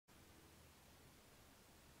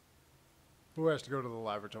Who has to go to the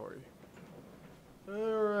laboratory?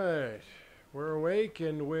 Alright. We're awake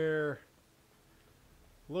and we're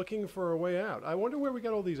looking for a way out. I wonder where we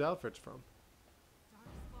got all these outfits from.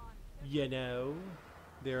 You know,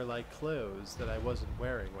 they're like clothes that I wasn't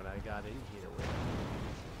wearing when I got in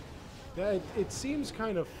here. It seems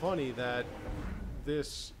kind of funny that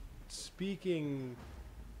this speaking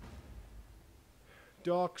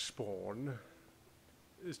Darkspawn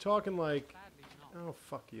is talking like... Oh,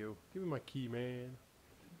 fuck you. Give me my key, man.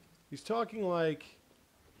 He's talking like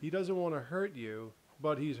he doesn't want to hurt you,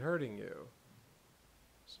 but he's hurting you.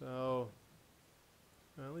 So,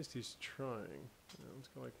 well, at least he's trying. Let's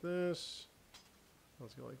go like this.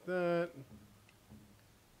 Let's go like that.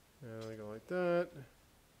 And we go like that.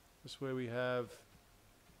 This way we have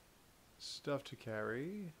stuff to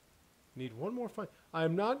carry. Need one more fine...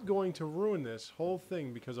 I'm not going to ruin this whole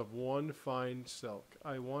thing because of one fine silk.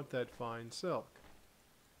 I want that fine silk.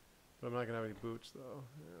 But I'm not going to have any boots, though.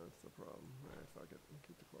 Yeah, that's the problem. Alright, fuck it.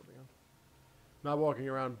 Keep the clothing on. Not walking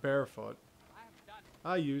around barefoot.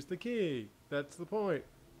 I used the key. That's the point.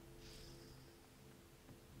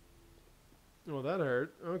 Well, that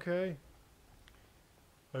hurt. Okay.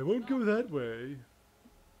 I won't go that way.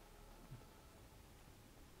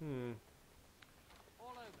 All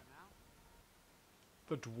over now.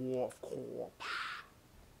 The dwarf corpse.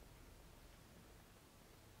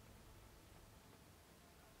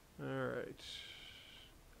 Alright.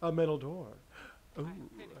 A metal door. Ooh.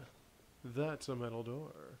 That's a metal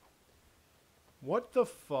door. What the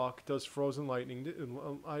fuck does frozen lightning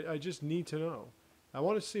do? I just need to know. I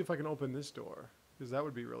want to see if I can open this door, because that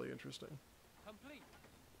would be really interesting. Complete.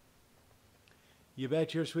 You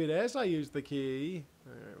bet your sweet ass I used the key.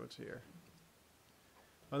 Alright, what's here?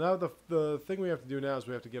 Well, now the thing we have to do now is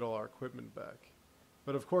we have to get all our equipment back.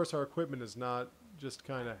 But of course our equipment is not just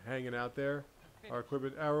kind of hanging out there. Our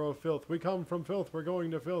equipment, arrow of filth. We come from filth. We're going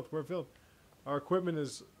to filth. We're filth. Our equipment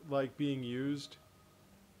is like being used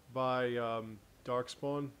by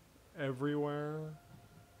Darkspawn everywhere.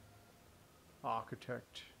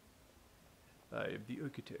 Architect. I am the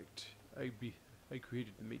architect. I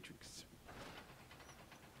created the Matrix.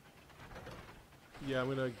 Yeah, I'm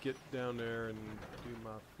gonna get down there and do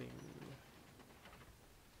my thing.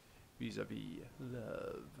 Vis-a-vis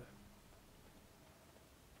love.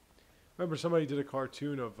 Remember, somebody did a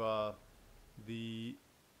cartoon of the...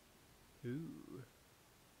 Ooh.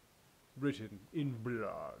 Written in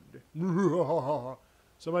blood.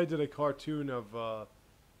 Somebody did a cartoon of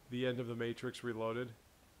the end of the Matrix Reloaded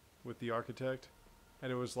with the architect,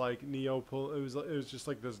 and it was like Neo pull. It was just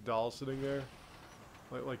like this doll sitting there,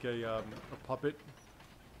 like a puppet.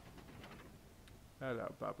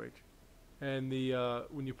 Hello, puppet. And the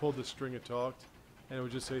when you pulled the string, it talked, and it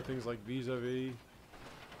would just say things like vis-a-vis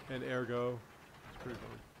and ergo. It's pretty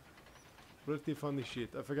funny. Pretty funny shit.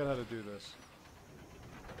 I forgot how to do this.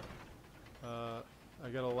 I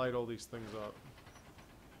gotta light all these things up.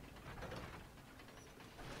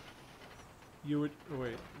 You would...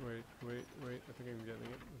 Wait. I think I'm getting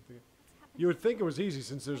it. You would think it was easy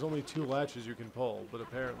since there's only 2 latches you can pull, but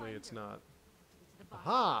apparently it's not.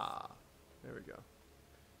 Aha! There we go.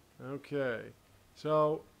 Okay.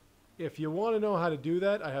 So, if you want to know how to do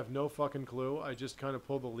that, I have no fucking clue. I just kind of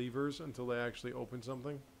pull the levers until they actually open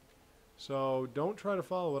something. So, don't try to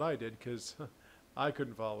follow what I did, because I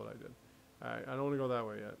couldn't follow what I did. Alright, I don't want to go that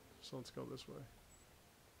way yet. So let's go this way.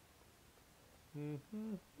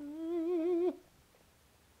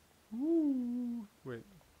 Wait.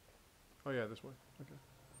 Oh yeah, this way. Okay.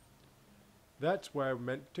 That's where I'm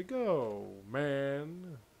meant to go,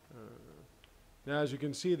 man. Now, as you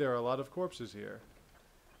can see, there are a lot of corpses here.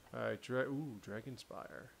 Alright, ooh, Dragon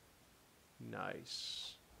Spire.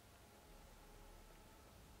 Nice.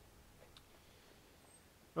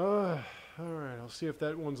 Alright, I'll see if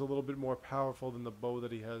that one's a little bit more powerful than the bow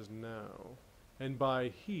that he has now. And by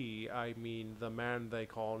he, I mean the man they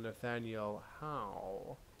call Nathaniel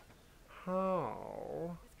Howe.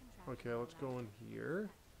 How? Okay, let's go in here.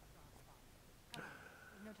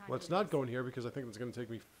 Let's not go in here because I think it's going to take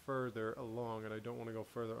me further along, and I don't want to go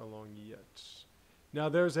further along yet. Now,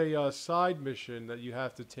 there's a side mission that you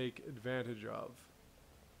have to take advantage of.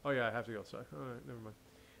 Oh yeah, I have to go outside. Alright, never mind.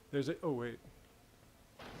 There's a... Oh, wait.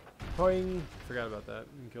 Boing! Forgot about that.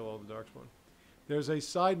 And kill all the Darkspawn. There's a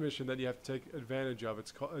side mission that you have to take advantage of.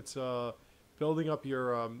 It's building up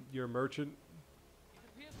your merchant...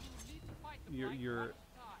 Your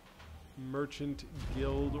merchant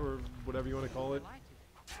guild, or whatever you want to call it.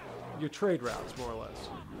 Your trade routes, more or less.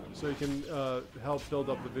 So you can help build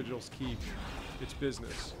up the Vigil's Keep, its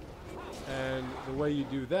business. And the way you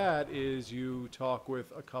do that is you talk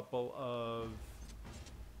with a couple of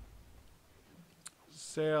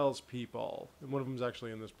salespeople, and one of them is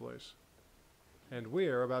actually in this place. And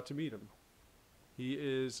we're about to meet him. He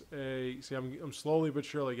is a... See, I'm slowly but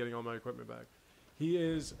surely getting all my equipment back. He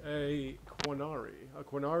is a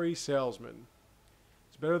Quinari salesman.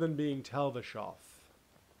 It's better than being Telvishoff.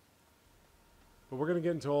 But we're going to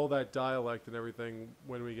get into all that dialect and everything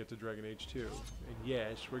when we get to Dragon Age 2. And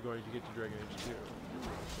yes, we're going to get to Dragon Age 2.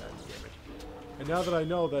 God damn it. And now that I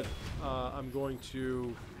know that I'm going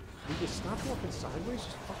to... We just stop walking sideways,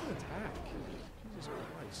 just fucking attack. Jesus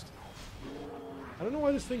Christ. I don't know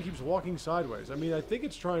why this thing keeps walking sideways. I mean, I think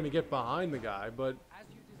it's trying to get behind the guy, but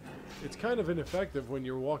it's kind of ineffective when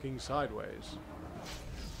you're walking sideways.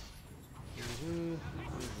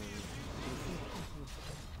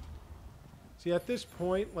 See, at this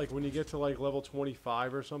point, like when you get to like level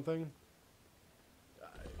 25 or something,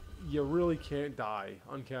 you really can't die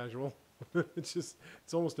on casual. It's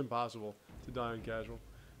almost impossible to die on casual.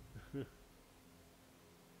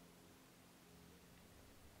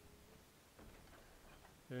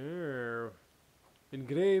 There.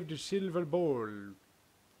 Engraved silver bowl.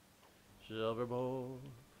 Silver bowl.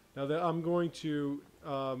 Now that I'm going to,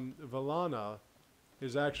 Valana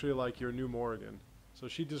is actually like your new Morrigan. So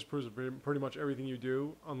she disapproves of pretty much everything you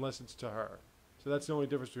do, unless it's to her. So that's the only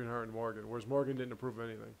difference between her and Morgan. Whereas Morgan didn't approve of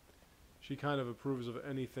anything. She kind of approves of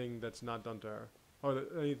anything that's not done to her. Or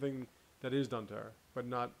anything that is done to her. But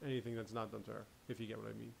not anything that's not done to her, if you get what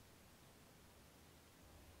I mean.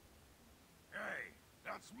 Hey,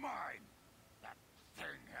 that's mine. That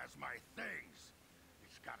thing has my things.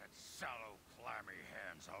 It's got its sallow, clammy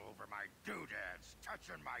hands all over my doodads,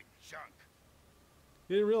 touching my junk.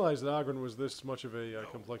 You didn't realize that Ogren was this much of a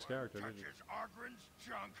complex character, did you? Touches Ogren's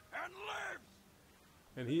junk and lives.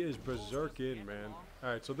 And he is berserk in, man.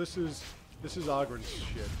 Alright, so this is Ogren's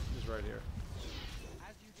shit, is right here.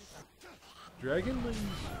 Dragonlings?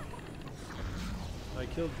 I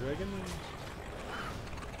killed Dragonlings?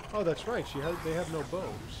 Oh, that's right, they have no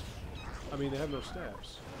bows. I mean, they have no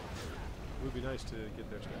staffs. It would be nice to get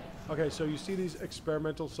their staff. Okay, so you see these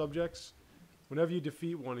experimental subjects? Whenever you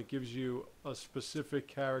defeat one, it gives you a specific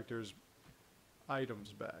character's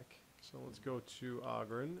items back. So let's go to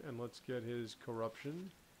Ogren, and let's get his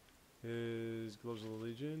corruption, his gloves of the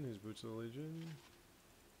Legion, his boots of the Legion.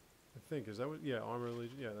 I think, is that what, yeah, armor of the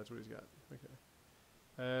Legion, yeah, that's what he's got. Okay.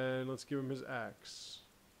 And let's give him his axe.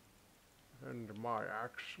 And my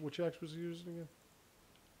axe, which axe was he using again?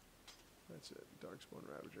 That's it, Darkspawn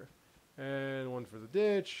Ravager. And one for the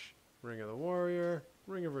ditch, Ring of the Warrior,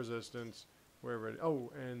 Ring of Resistance, we're ready. Oh,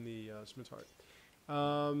 and the Smith's Heart.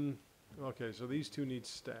 Okay, so these two need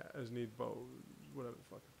need bows, whatever the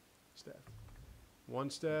fuck. Staff. One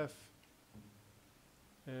staff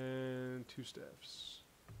and two staffs.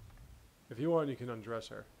 If you want, you can undress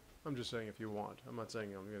her. I'm just saying if you want. I'm not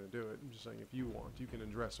saying I'm going to do it. I'm just saying if you want, you can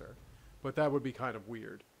undress her. But that would be kind of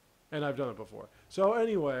weird. And I've done it before. So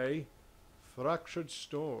anyway, Fractured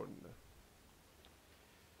Stone.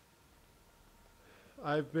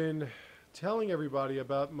 I've been telling everybody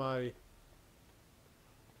about my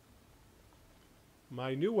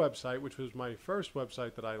new website, which was my first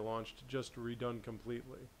website that I launched, just redone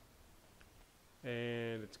completely.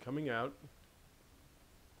 And it's coming out.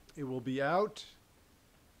 It will be out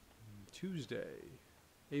Tuesday,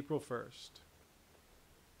 April 1st.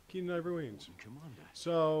 Keenan Ivory Weens.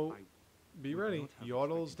 So, be ready.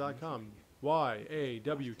 Yawtles.com. YAWTLES.com.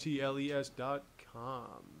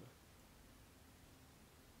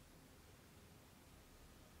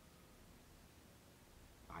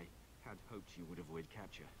 I had hoped you would avoid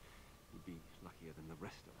capture. You'd be luckier than the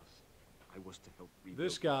rest of us. I was to help rebuild.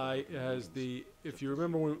 This guy has the... If you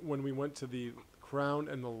remember when we went to the Crown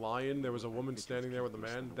and the Lion, there was a woman standing there with a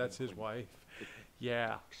man. That's his wife.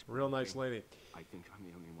 Yeah, real nice lady. I think I'm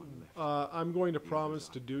the only one left. I'm going to promise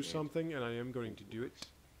to do something, and I am going to do it.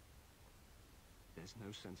 There's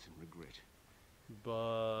no sense in regret.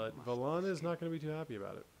 But Valana is not going to be too happy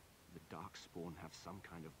about it. The Darkspawn have some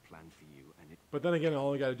kind of plan for you, and it... But then again,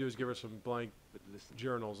 all I got to do is give her some blank But listen,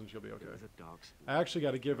 journals, and she'll be okay. there is a Darkspawn. I actually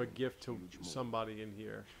got to give a gift to somebody in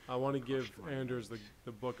here. I want to give Anders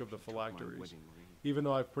the Book of the Took my Phylacteries. wedding ring. Even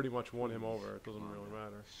though I've pretty much won him over, it doesn't really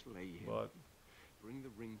matter. Slay him. But Bring the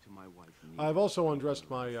ring to my wife. I've also undressed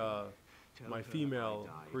my Tell my her female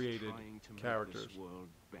I died created trying to make characters. This world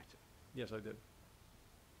better. Yes, I did.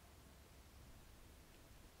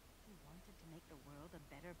 You wanted to make the world a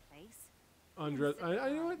better place? Undress. I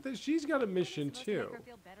you know what? She's got a mission Supposed to make too. her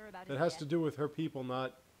feel better about That his has death? to do with her people,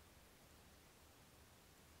 not.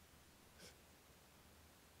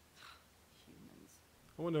 Humans.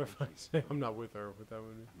 I wonder if I say I'm not with her. What that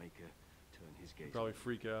would be? Make her turn his gaze. Probably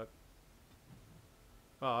freak out.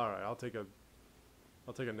 Oh, all right, I'll take a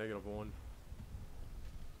I'll take a -1.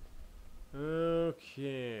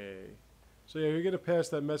 Okay. So yeah, you're gonna pass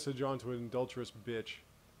that message on to an adulterous bitch.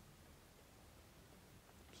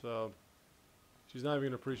 So she's not even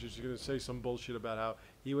gonna appreciate it. She's gonna say some bullshit about how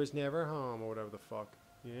he was never home or whatever the fuck.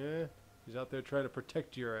 Yeah? He's out there trying to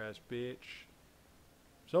protect your ass, bitch.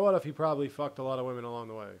 So what if he probably fucked a lot of women along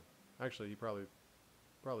the way? Actually, he probably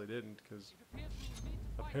didn't, because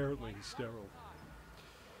apparently he's sterile.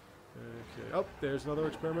 Okay. Oh, there's another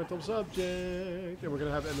experimental subject, and they're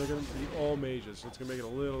gonna be all mages, so it's gonna make it a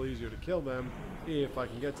little easier to kill them if I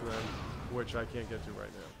can get to them, which I can't get to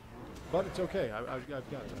right now. But it's okay. I've got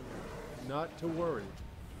it. Not to worry.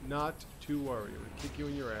 Not to worry. I'm gonna kick you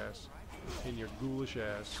in your ass, in your ghoulish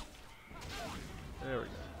ass. There we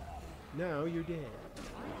go. Now you're dead.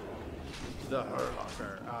 The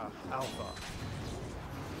Herlocker Alpha.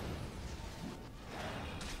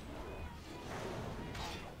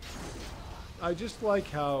 I just like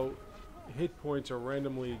how hit points are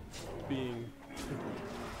randomly being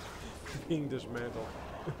dismantled.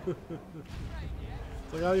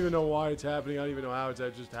 It's like I don't even know why it's happening. I don't even know how it's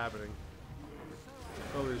just happening.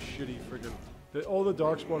 Oh, this shitty freaking. All the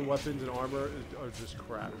Darkspawn weapons and armor are just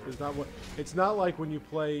crap. It's not like when you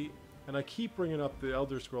play, and I keep bringing up the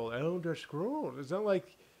Elder Scrolls. It's not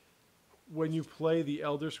like when you play the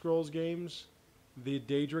Elder Scrolls games, the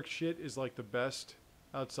Daedric shit is like the best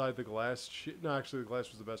outside the glass shit. No, actually the glass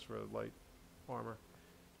was the best for light armor.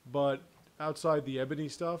 But outside the ebony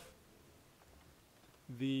stuff,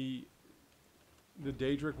 the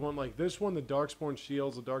Daedric one, like this one, the Darkspawn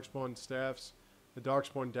shields, the Darkspawn staffs, the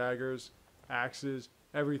Darkspawn daggers, axes,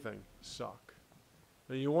 everything suck.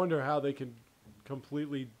 And you wonder how they can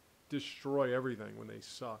completely destroy everything when they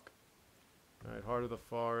suck. Alright, Heart of the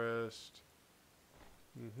Forest.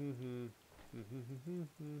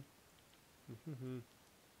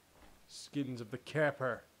 Skins of the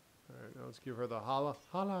Capper. Alright, now let's give her the holla.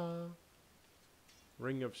 Holla!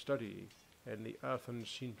 Ring of Study and the Earthen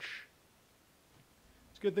Cinch.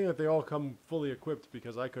 It's a good thing that they all come fully equipped,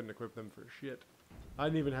 because I couldn't equip them for shit. I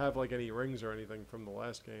didn't even have like any rings or anything from the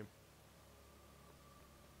last game.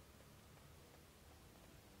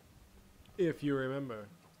 If you remember.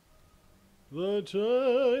 The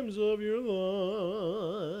times of your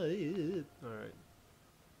life. Alright.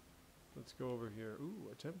 Let's go over here. Ooh,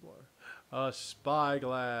 a Templar. A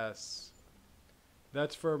spyglass.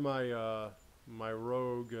 That's for my my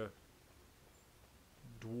rogue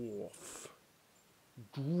dwarf.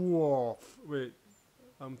 Wait,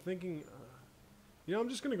 I'm thinking. You know, I'm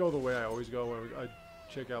just gonna go the way I always go when I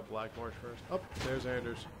check out Black Marsh first. Oh, there's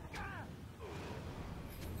Anders.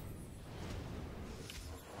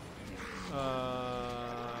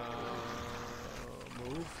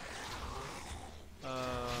 Move.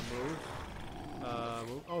 Move.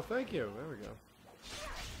 Move. Oh, thank you. There we go.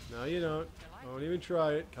 No, you don't. Don't even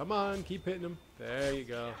try it. Come on, keep hitting him. There you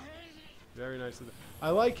go. Very nice of them. I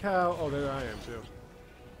like how... Oh, there I am, too.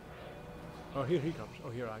 Oh, here he comes. Oh,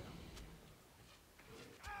 here I come.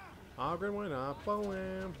 Ogren went up.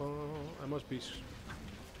 I must be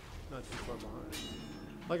not too far behind.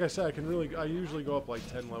 Like I said, I usually go up like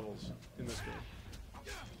 10 levels in this game.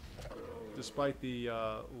 Despite the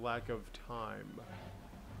lack of time.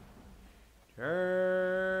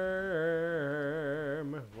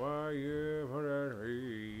 Why you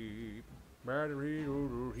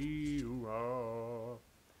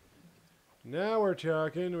now we're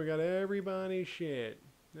talking. We got everybody's shit.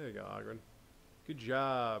 There you go, Ogren. Good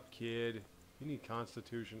job, kid. You need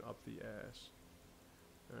Constitution up the ass.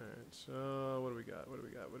 Alright, so what do we got?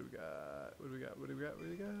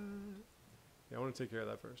 Yeah, I want to take care of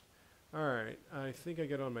that first. Alright, I think I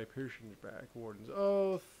get on my Persian's back. Warden's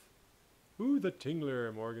Oath. Ooh, the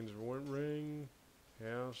Tingler. Morgan's Warrant Ring.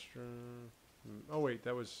 Hailstra. Oh, wait,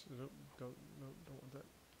 that was... No, don't want that.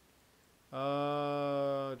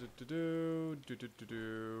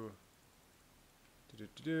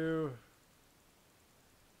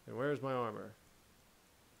 And where's my armor?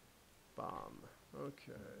 Bomb.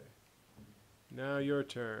 Okay. Now your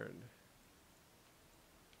turn.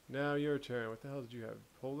 Now your turn. What the hell did you have?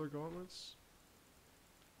 Polar gauntlets?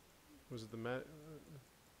 Was it the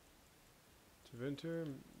Tevinter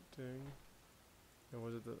thing? And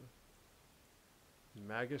was it the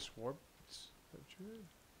Magus Warp? Is that what you had?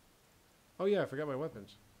 Oh yeah, I forgot my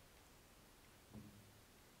weapons.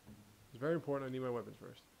 It's very important. I need my weapons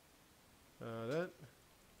first. That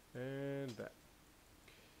and that.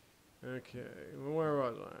 Okay, where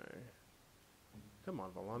was I? Come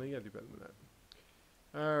on, Valani, you gotta do better than that.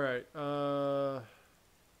 Alright,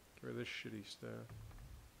 get rid of this shitty stuff.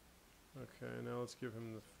 Okay, now let's give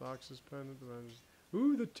him the Fox's pendant.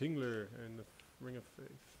 Ooh, the Tingler and the Ring of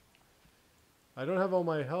Faith. I don't have all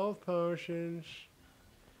my health potions.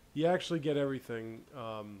 You actually get everything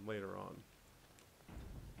later on.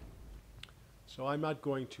 So I'm not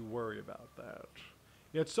going to worry about that.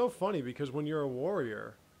 Yeah, it's so funny because when you're a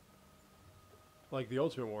warrior, like the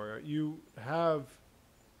Ultimate Warrior, you have...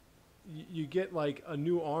 You get like a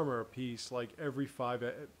new armor piece like every 5...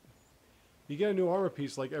 You get a new armor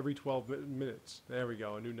piece like every 12 minutes. There we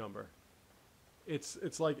go, a new number.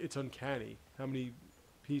 It's like, it's uncanny how many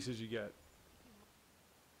pieces you get.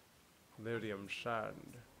 Lydium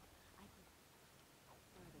Sand.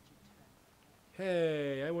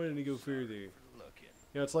 Hey, I wanted to go further.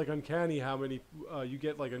 Yeah, it's like uncanny how many you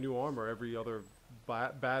get like a new armor every other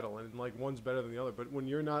battle, and like one's better than the other. But when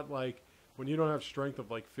you're not like, when you don't have strength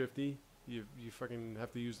of like 50, you fucking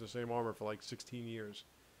have to use the same armor for like 16 years.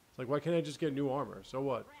 It's like, why can't I just get new armor? So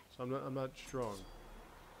what? So I'm not strong.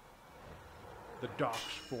 The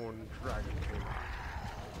Darkspawn Dragon King.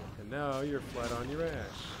 And now you're flat on your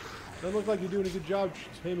ass. Doesn't look like you're doing a good job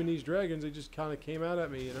taming these dragons. They just kind of came out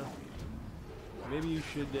at me, you know. Maybe you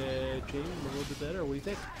should tame them a little bit better. What do you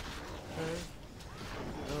think?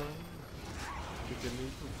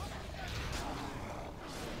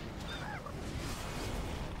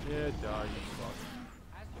 Yeah, die, you fuck.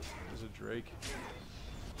 There's a Drake.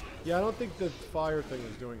 Yeah, I don't think the fire thing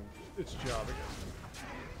is doing its job again.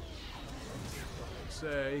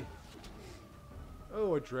 Say.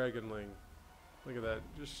 Oh, a Dragonling. Look at that.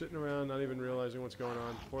 Just sitting around, not even realizing what's going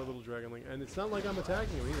on. Poor little Dragonling. And it's not like I'm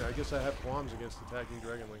attacking him either. I guess I have qualms against attacking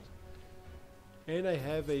Dragonlings. And I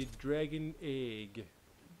have a Dragon Egg.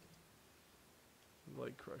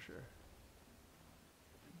 Light Crusher.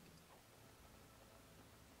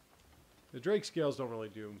 The Drake scales don't really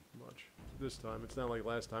do much this time. It's not like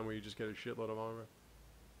last time where you just get a shitload of armor.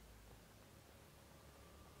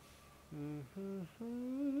 And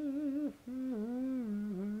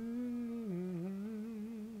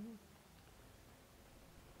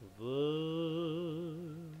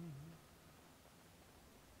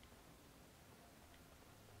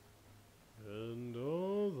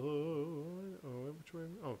although... Oh, which way?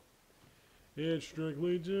 Oh. It's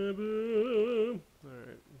strictly taboo.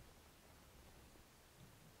 Alright.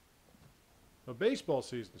 A baseball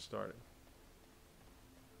season starting.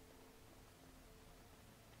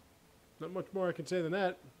 Not much more I can say than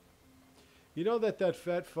that. You know that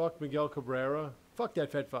fat fuck Miguel Cabrera, fuck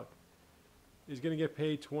that fat fuck, is going to get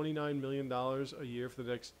paid $29 million a year for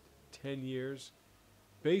the next 10 years?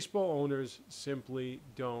 Baseball owners simply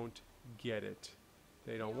don't get it.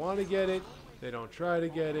 They don't want to get it. They don't try to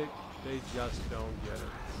get it. They just don't get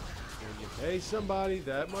it. When you pay somebody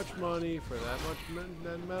that much money for that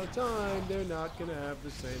amount of time, they're not going to have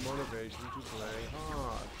the same motivation to play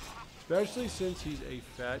hard. Especially since he's a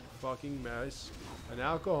fat fucking mess, an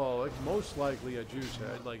alcoholic, most likely a juice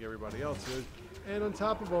head like everybody else is, and on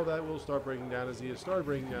top of all that, will start breaking down as he has started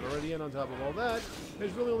breaking down already, and on top of all that,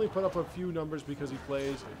 he's really only put up a few numbers because he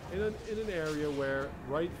plays in an area where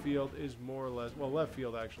right field is more or less, well, left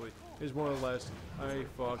field actually, is more or less a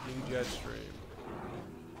fucking jet stream.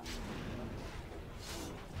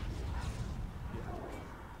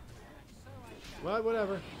 Well,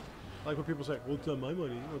 whatever. Like what people say, well, it's not my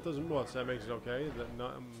money. Well, it doesn't. What? That makes it okay? That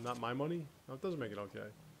not my money? No, it doesn't make it okay.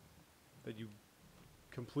 That you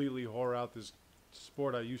completely whore out this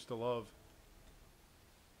sport I used to love.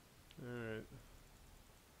 All right.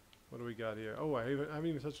 What do we got here? Oh, I haven't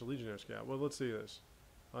even touched a Legionnaire Scout. Well, let's see this.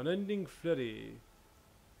 Unending Freddy.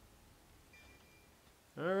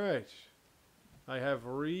 All right. I have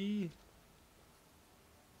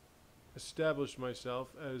re-established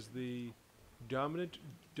myself as the dominant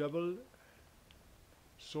double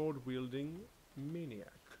sword wielding maniac.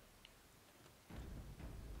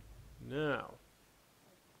 Now,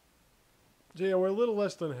 so yeah, we're a little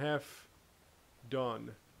less than half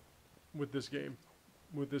done with this game,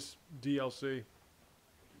 with this DLC.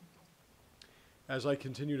 As I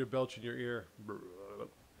continue to belch in your ear,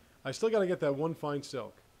 I still gotta get that one fine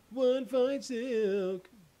silk. One fine silk.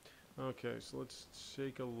 Okay, so let's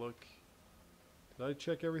take a look. Did I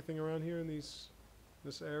check everything around here in this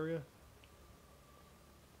area?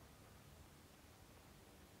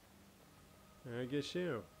 I guess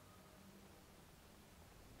so.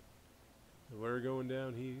 We're going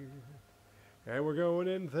down here, and we're going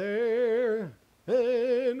in there,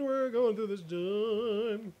 and we're going through this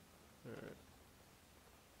dime. Alright.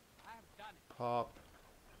 I have done it. Pop.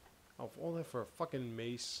 Oh, all that for a fucking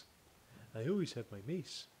mace. I always have my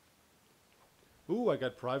mace. Ooh, I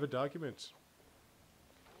got private documents.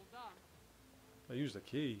 All done. I used a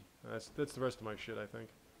key. That's the rest of my shit, I think.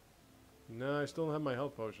 No, I still don't have my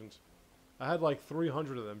health potions. I had like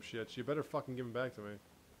 300 of them shits. You better fucking give them back to me.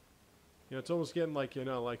 You know, it's almost getting like, you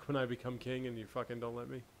know, like when I become king and you fucking don't let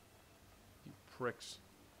me. You pricks.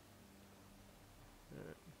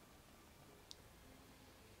 Alright.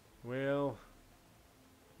 Well,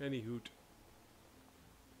 any hoot.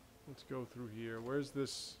 Let's go through here. Where's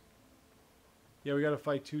this? Yeah, we gotta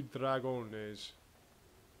fight 2 dragones.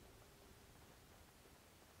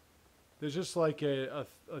 There's just like a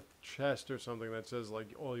chest or something that says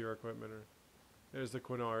like all your equipment. Or there's the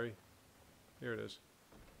Quinari. Here it is.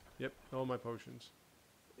 Yep, all my potions.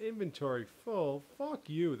 Inventory full. Fuck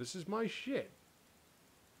you. This is my shit.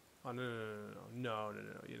 Oh no.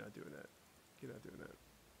 You're not doing that. You're not doing that.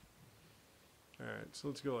 All right, so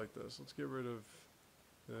let's go like this. Let's get rid of.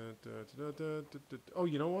 Oh,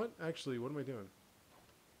 you know what? Actually, what am I doing?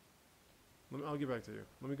 I'll get back to you.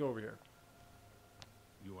 Let me go over here.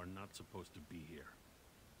 You are not supposed to be here.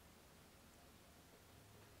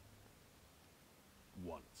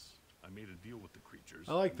 Once. I made a deal with the creatures.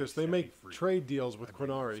 I like this. They make trade deals with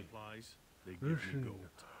Quinari. Supplies, they give me gold.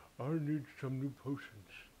 I need some new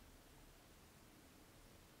potions.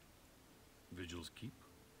 Vigil's Keep?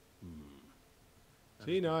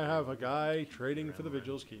 See, now I have a guy trading for the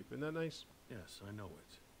Vigil's Keep. Isn't that nice? Yes, I know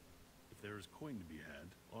it. If there is coin to be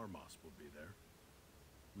had, Armos will be there.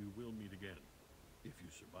 We will meet again, if you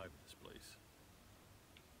survive this place.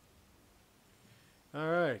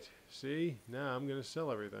 Alright. See? Now I'm going to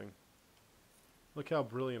sell everything. Look how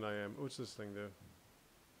brilliant I am. What's this thing do?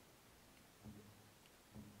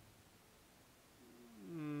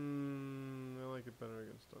 I like it better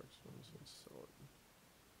against Dark Stones. Let's sell it.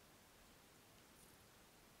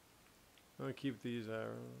 I'm going to keep these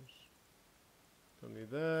arrows. Don't need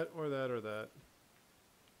that, or that, or that.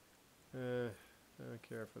 I don't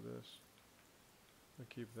care for this. I'll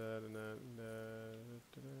keep that and that and that.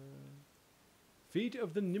 Feet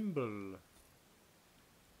of the Nimble.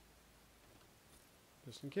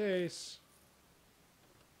 Just in case.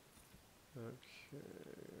 Okay,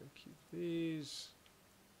 keep these.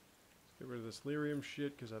 Let's get rid of this lyrium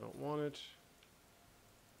shit because I don't want it.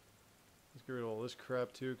 Let's get rid of all this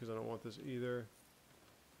crap too because I don't want this either.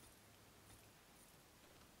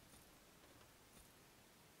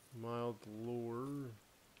 Mild lore.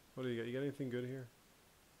 What do you got? You got anything good here?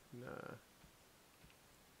 Nah.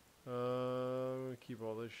 I'm gonna keep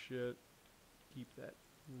all this shit. Keep that.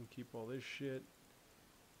 Keep all this shit.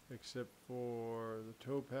 Except for the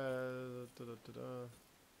topaz.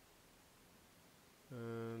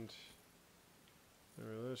 And get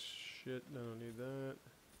rid of this shit. I don't need that.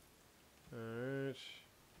 Alright.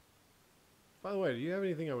 By the way, do you have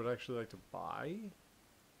anything I would actually like to buy?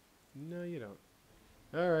 No, you don't.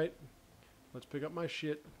 Alright. Let's pick up my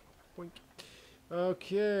shit. Boink.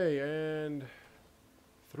 Okay, and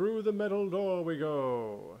through the metal door we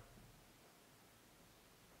go.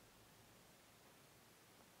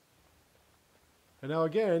 And now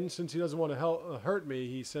again, since he doesn't want to hurt me,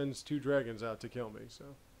 he sends 2 dragons out to kill me,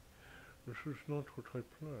 so. This is not what I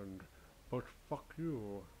planned, but fuck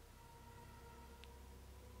you.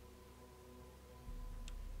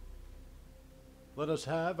 Let us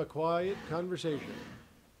have a quiet conversation.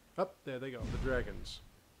 Up there they go, the dragons.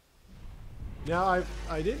 Now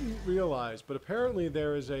I didn't realize, but apparently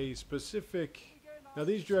there is a specific. Now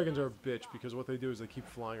these dragons are a bitch because what they do is they keep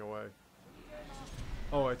flying away.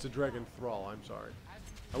 Oh, it's a dragon thrall. I'm sorry.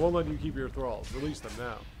 I won't let you keep your thralls. Release them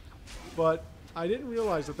now. But I didn't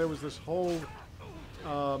realize that there was this whole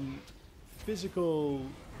physical.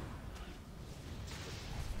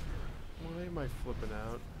 Why am I flipping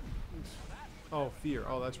out? Oh, fear.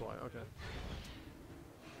 Oh, that's why. Okay.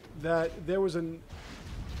 That there was an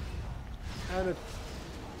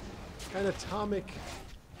anatomic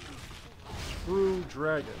true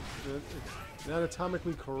dragon. An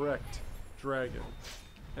anatomically correct dragon.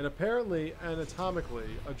 And apparently, anatomically,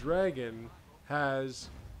 a dragon has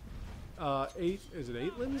 8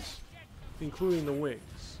 limbs? Including the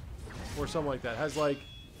wings. Or something like that. Has like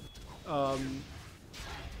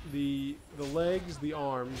the legs, the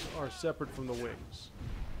arms are separate from the wings.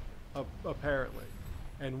 Apparently.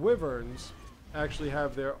 And wyverns actually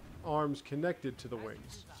have their arms connected to the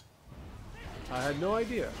wings. I had no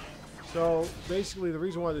idea. So basically the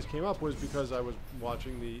reason why this came up was because I was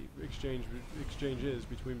watching the exchanges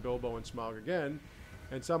between Bilbo and Smaug again,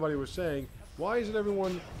 and somebody was saying, why is it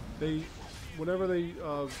everyone, whenever they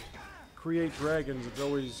create dragons, it's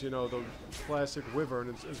always, you know, the classic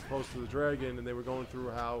wyvern as opposed to the dragon, and they were going through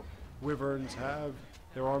how wyverns have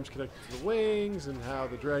their arms connected to the wings, and how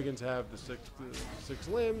the dragons have the six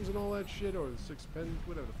limbs and all that shit, or the 6 pens,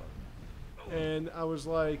 whatever the fuck. And I was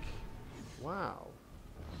like, wow.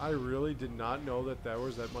 I really did not know that there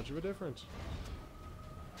was that much of a difference.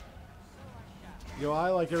 You know, I,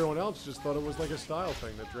 like everyone else, just thought it was like a style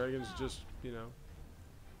thing. That dragons just, you know...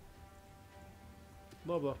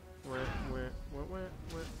 Blah, blah. Wah, wah, wah, wah,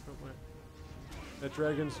 wah, wah. That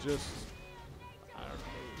dragons just... I don't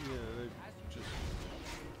know. You know, they just...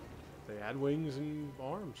 They had wings and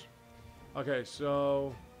arms. Okay,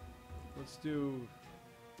 so... Let's do...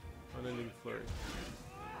 Unending Flurry.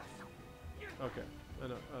 Okay. I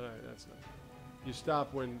know. Alright, that's not... You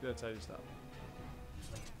stop when... That's how you stop.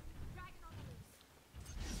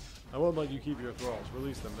 I won't let you keep your thralls.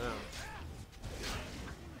 Release them now.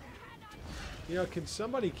 You know, can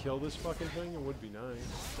somebody kill this fucking thing? It would be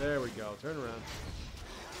nice. There we go. Turn around.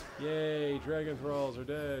 Yay, dragon thralls are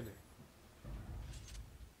dead.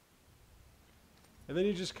 And then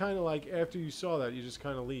you just kind of like, after you saw that, you just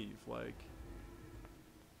kind of leave. Like,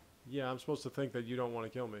 yeah, I'm supposed to think that you don't want to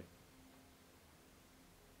kill me.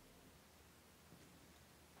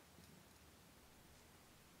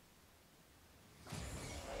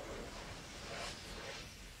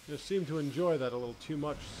 Just seem to enjoy that a little too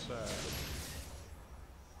much,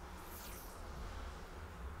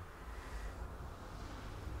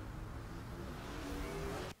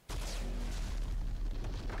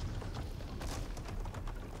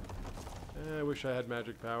 I wish I had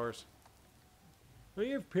magic powers. I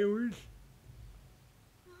have powers.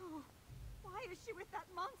 No. Why is she with that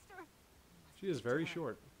monster? She is very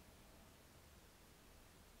short.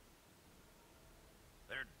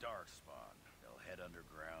 They're darkspawn. They'll head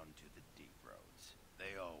underground to the deep roads.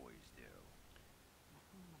 They always do. The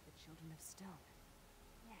home of the Children of Stone.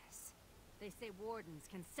 Yes. They say wardens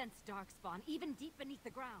can sense darkspawn even deep beneath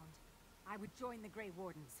the ground. I would join the Grey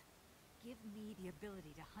Wardens. Give me the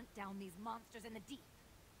ability to hunt down these monsters in the deep.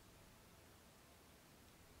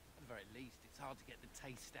 At the very least, it's hard to get the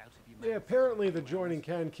taste out of you. Yeah, apparently the joining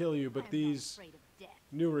can kill you, but these Afraid of death.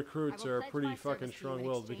 new recruits I will are pledge pretty my fucking service to you in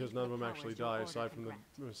strong-willed because exchange none of for them the actually powers your die order aside can from grant.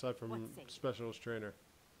 the What say you? specialist trainer.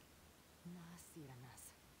 Nas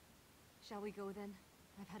Iranas. Shall we go then?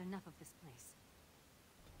 I've had enough of this place.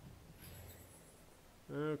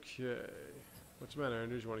 Okay. What's the matter,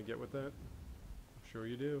 Anders? You want to get with that? I'm sure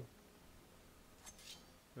you do.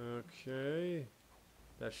 Okay.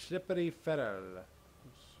 The Shippity Federal.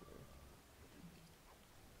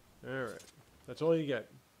 Alright. That's all you get.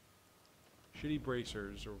 Shitty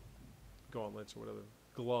bracers or gauntlets or whatever.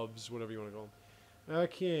 Gloves, whatever you want to call them.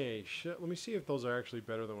 Okay. Let me see if those are actually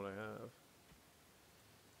better than what I have.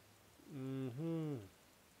 Mm-hmm.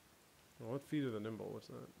 Well, what feet are the nimble? What's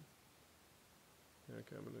that?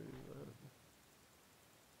 Okay, I'm going to use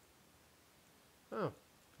that. Oh.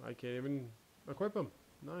 I can't even equip them.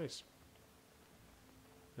 Nice.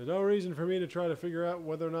 There's no reason for me to try to figure out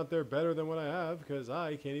whether or not they're better than what I have, because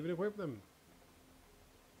I can't even equip them.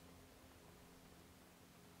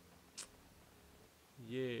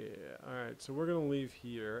 Yeah. Alright, so we're going to leave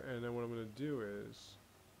here, and then what I'm going to do is...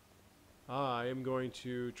 I am going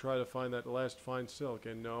to try to find that last fine silk,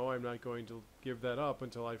 and no, I'm not going to give that up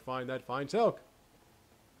until I find that fine silk.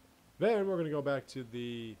 Then we're going to go back to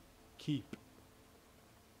the keep.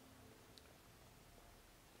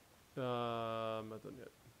 Not done yet.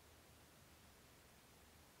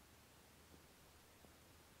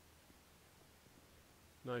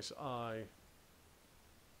 Nice eye.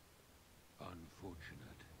 Unfortunate.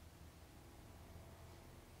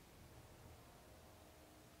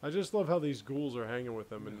 I just love how these ghouls are hanging with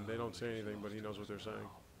them and they don't say anything, but he knows what they're saying.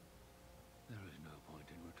 There is no point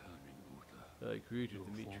in returning, Uther. I created Your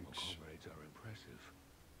the former Matrix. comrades are impressive.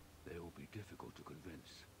 They will be difficult to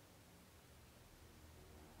convince.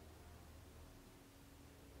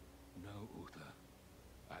 No, Uther.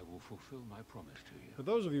 I will fulfill my promise to you. For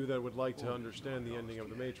those of you that would like to All is understand not the ending of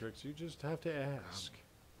lost the yet. Matrix, you just have to ask.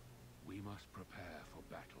 We must prepare for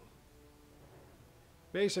battle.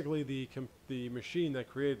 Basically, the machine that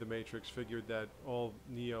created the Matrix figured that all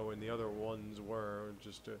Neo and the other ones were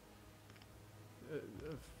just an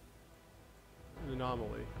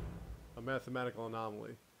anomaly, a mathematical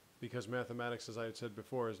anomaly, because mathematics, as I had said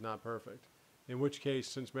before, is not perfect. In which case,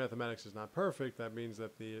 since mathematics is not perfect, that means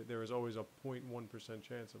that there is always a 0.1%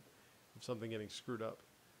 chance of something getting screwed up,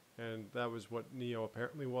 and that was what Neo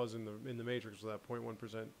apparently was in the Matrix, with that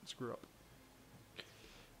 0.1% screw up.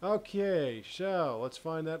 Okay, so let's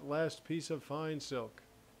find that last piece of fine silk.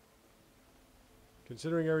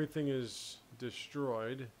 Considering everything is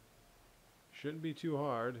destroyed, shouldn't be too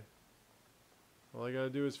hard. All I gotta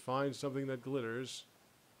do is find something that glitters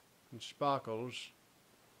and sparkles,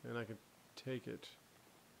 and I can take it.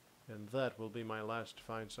 And that will be my last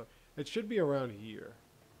fine silk. It should be around here.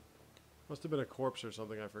 Must have been a corpse or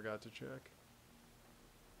something I forgot to check.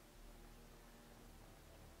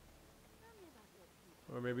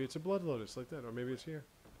 Or maybe it's a blood lotus like that. Or maybe it's here.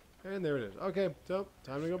 And there it is. Okay, so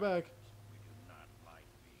time to go back. We do not like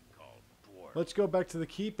being called dwarves. Let's go back to the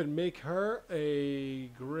keep and make her a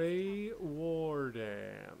Grey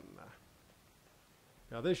Warden.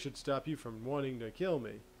 Now this should stop you from wanting to kill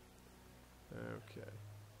me. Okay.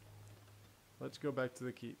 Let's go back to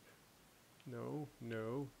the keep. No,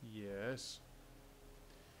 no, yes.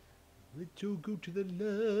 Let's all go to the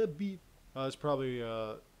lobby. It's probably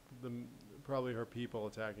probably her people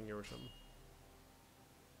attacking her or something.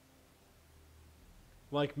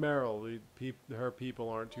 Like Meryl, her people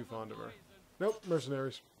aren't too fond of her. Nope,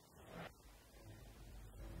 mercenaries.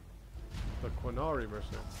 The Quinari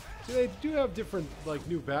mercenaries. See, they do have different, like,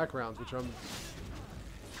 new backgrounds, which I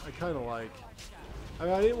kind of like. I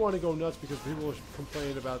mean, I didn't want to go nuts because people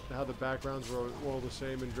complained about how the backgrounds were all the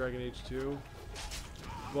same in Dragon Age 2.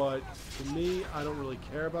 But to me, I don't really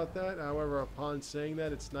care about that. However, upon saying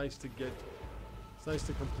that, it's nice to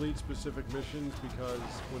complete specific missions because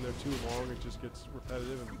when they're too long, it just gets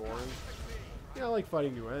repetitive and boring. Yeah, I like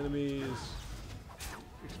fighting new enemies,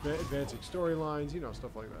 advancing storylines, you know,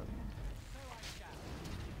 stuff like that.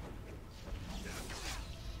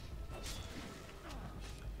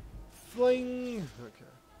 Fling! Okay.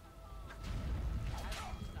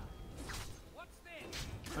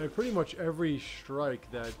 I mean, pretty much every strike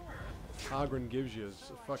that Hagrid gives you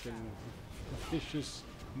is a fucking vicious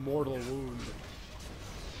mortal wound.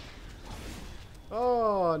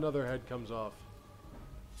 Oh, another head comes off.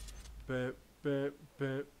 Bam, bam,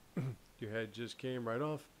 bam. Your head just came right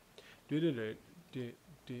off.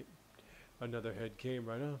 Another head came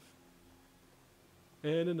right off.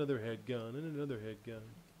 And another head gone, and another head gone.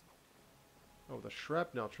 Oh, the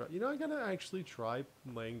shrapnel trap. You know, I gotta actually try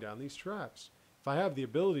laying down these traps. If I have the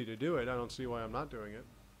ability to do it, I don't see why I'm not doing it.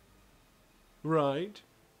 Right.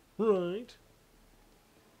 Right.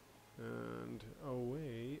 And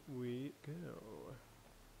away we go.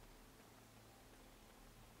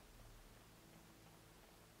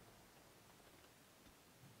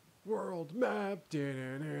 World map.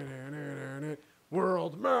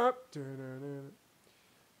 World map.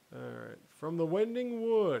 Alright. From the Wending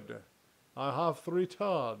Wood, I have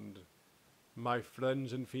returned, my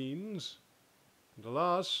friends and fiends. And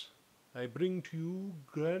alas, I bring to you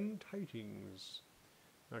grand tidings.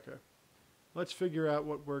 Okay. Let's figure out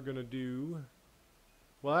what we're going to do.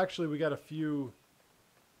 Well, actually, we got a few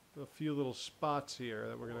little spots here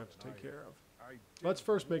that we're going to have to take care of. Let's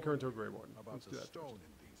first make her into a Grey Warden. Let's do that first.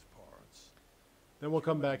 Then we'll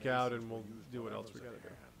come back out and we'll do what else we got to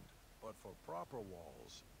do. But for proper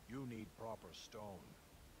walls, you need proper stone.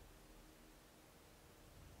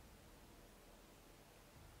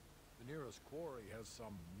 The nearest quarry has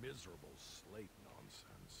some miserable slate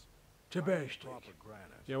nonsense. Proper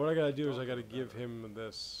granite. Yeah, what I gotta do is I gotta give him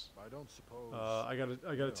this. I don't suppose. I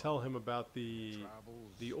gotta tell him about the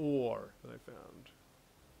ore that I found.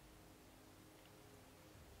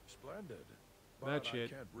 Splendid. That But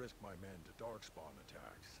shit. I can't risk my men to darkspawn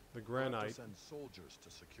attacks. The I'll have granite. to send soldiers to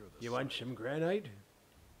secure the You want site. some granite?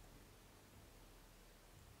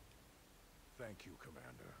 Thank you,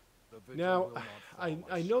 Commander. The vigil Now, will not I fall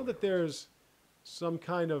my know that sorrows. there's some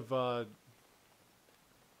kind of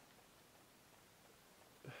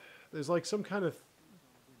there's like some kind of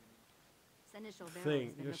Seneschal Baron thing.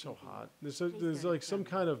 has been You're so looking for you. hot. There's Please like don't some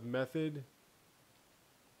tell kind of method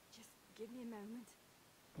Just give me a moment.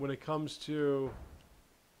 when it comes to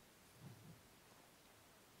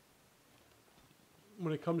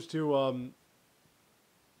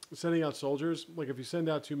sending out soldiers. Like if you send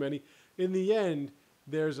out too many, in the end,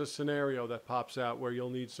 there's a scenario that pops out where you'll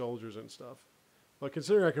need soldiers and stuff. But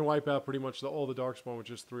considering I can wipe out pretty much all the Darkspawn with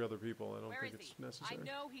just 3 other people, I don't think it's necessary. I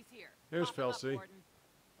know he's here. There's Pop him up, Felsi. Warden.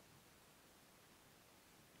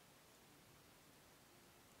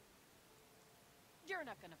 You're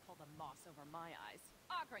not gonna pull the moss over my eyes.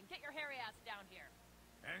 Ogren, get your hairy ass down here.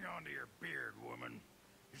 Hang on to your beard, woman.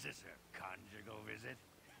 Is this a conjugal visit?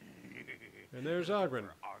 And there's Looking Ogren.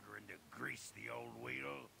 for Ogren to grease the old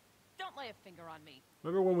wheel. Don't lay a finger on me.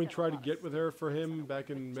 Remember when we Got a tried to lot of get with her for him secrets back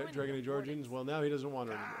I in wanna join Dragon the Age Origins? Wardens. Well, now he doesn't want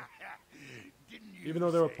her anymore. Didn't you Even though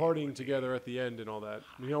they were say it partying would be? together at the end and all that.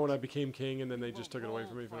 You know when I became king and then they just took it away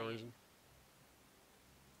from me for no role-playing. reason?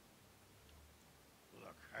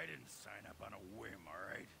 Look, I didn't sign up on a whim, all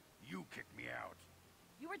right? You kicked me out.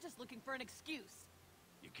 You were just looking for an excuse.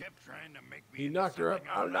 You kept trying to make me He into knocked her up.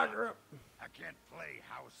 something I'll I'm knock not. her up. I can't play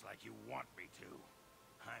house like you want me to.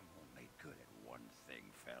 I'm only good at one thing,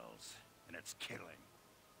 Fells, and it's killing.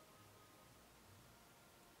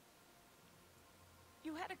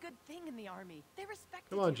 You had a good thing in the army. They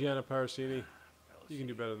respected Come on, you. Gianna Parasini. Fells, You can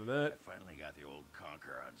do see, better than that. I finally got the old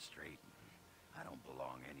conquer on straight. I don't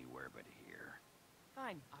belong anywhere but here.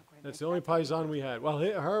 Fine, Ogren. That's if the only what you paisan want. we had. Well,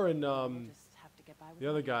 her and We'll just have to get by the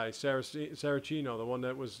other without guy, Saracino, the one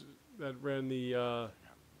that ran the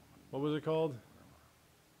what was it called?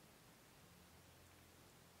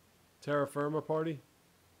 Terra Firma party.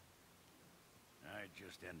 I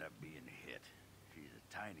just end up being hit. She's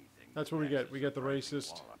a tiny thing. That's what we get. We get the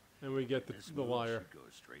racist, and we get This the move liar. should go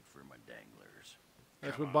straight for my danglers.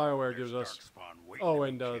 That's Come what on, BioWare there's gives us. Darkspawn waiting Oh, to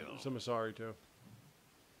and be killed. some Asari too.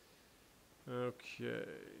 Okay.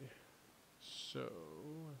 So.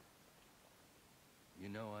 You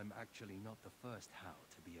know, I'm actually not the first Hal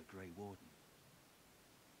to be a Grey Warden.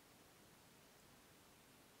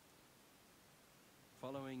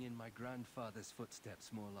 Following in my grandfather's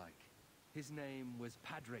footsteps, more like. His name was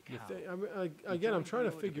Padrick Hal. Again, I'm trying to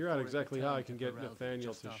the order figure out before it exactly how I returned can to get Ferelden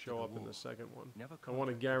Nathaniel just to after show the up in the war. second one. Never I want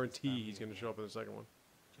to contacted his guarantee family he's going to show up in the second one.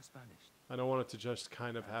 Just vanished. I don't want it to just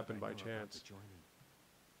kind of How did happen I by know about chance. the joining?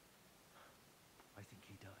 I think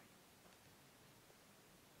he died.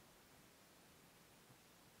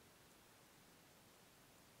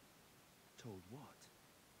 Told what?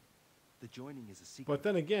 The joining is a secret. But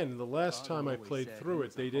then again, the last Father time I always played said through he it,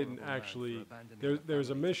 was a they didn't horrible man for actually. abandoning There's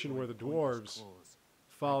a family to mission join where the pointless dwarves cause.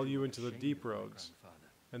 follow I you grew into the ashamed deep of my roads, grandfather.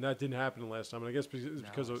 and that didn't happen last time. And I guess it's Now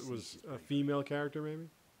because I it see was his a bravery. female character, maybe.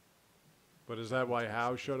 But is that why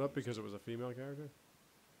Howe showed up, because it was a female character?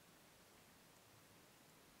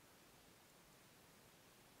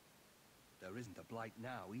 There isn't a blight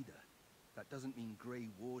now either. That doesn't mean Grey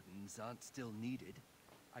Wardens aren't still needed.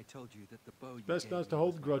 I told you that the bow you Best gave not to me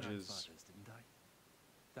hold was my grudges. grandfather's, didn't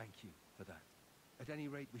I? Thank you for that. At any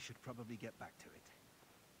rate, we should probably get back to it.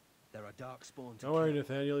 There are darkspawn to Don't worry, kill.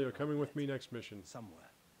 Nathaniel, you're coming with me next mission. Somewhere.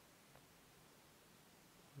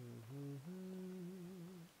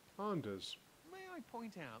 Ondas. May I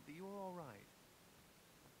point out that you're all right?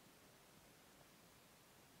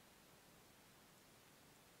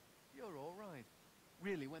 You're all right.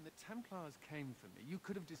 Really, when the Templars came for me, you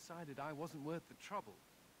could have decided I wasn't worth the trouble.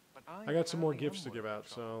 But I got some more apparently gifts to am give worth out,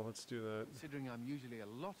 the trouble. so let's do that. Considering I'm usually a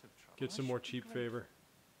lot of trouble. Get I some more should be cheap grateful. favor.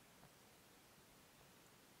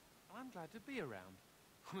 I'm glad to be around.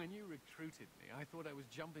 When you recruited me, I thought I was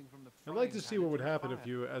jumping from the I'd like to frying see pan what would into the happen if fire.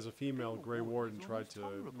 you, as a female Being a Grey warden Warden, is tried almost to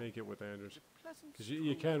tolerable. make it with Anders. It's a pleasant Because you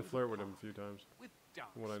stroll can through the flirt with him a park few times. with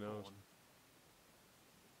from what I know. Darkspawn.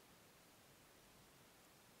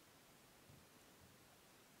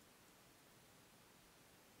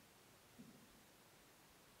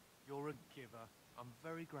 You're a giver. I'm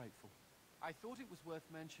very grateful. I thought it was worth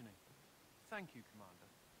mentioning. Thank you, Commander,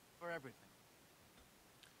 for everything.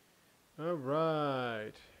 All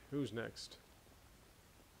right. Who's next?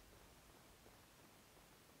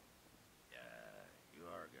 You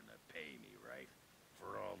are gonna pay me, right?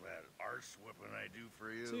 For all that arse whipping I do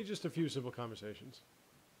for you? See, just a few simple conversations.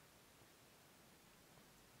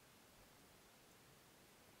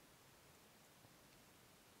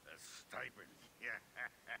 A stipend. Yeah,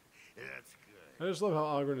 that's good. I just love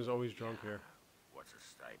how Ogren is always drunk here. What's a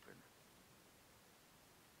stipend?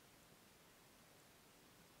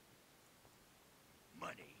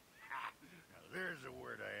 Money. Now there's a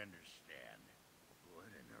word I understand. What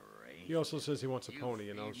an arrangement. He also says he wants a You pony,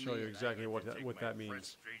 and I'll feed show me you and I exactly get what to take what my that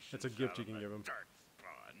means. That's a frustrations gift out you of can the give him.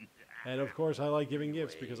 Darkspawn. And of course, I like giving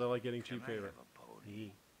gifts because I like getting Can cheap I favor. have a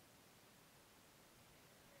pony?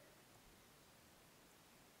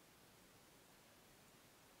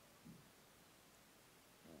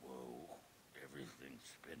 Whoa, everything's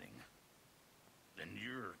spinning. And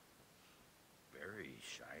you're very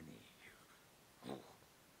shiny. Oh,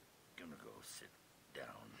 gonna go sit down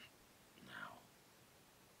now.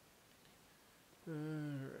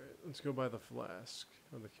 Alright, let's go by the flask,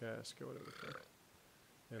 or the cask, or whatever the fuck.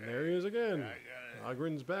 And there he is again.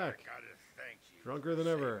 Ogren's back. I gotta thank you. Drunker for than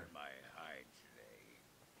ever. saving my hide today.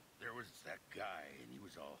 There was that guy, and he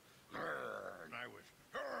was all, "Arr," and I was,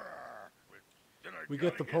 "Arr," but then I We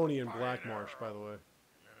got get the pony in Black Marsh, by the way. And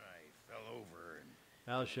then I fell over, and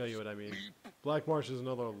I'll show you what I mean. Black Marsh is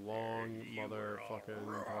another long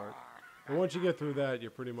motherfucking part. But once you get through that, you're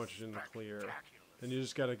pretty much in the clear. spectacular. And you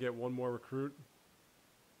just gotta get one more recruit.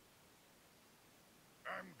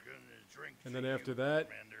 I'm gonna drink. And to then after you, that,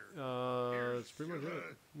 Commander. that's pretty much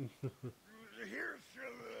it. Here's to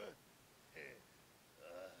the.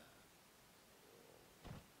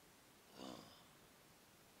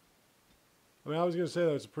 I mean, I was gonna say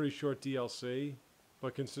that it's a pretty short DLC,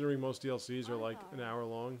 but considering most DLCs are like an hour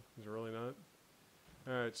long, it's really not.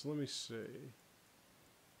 Alright, so let me see.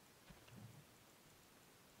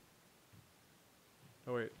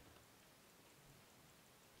 Oh wait.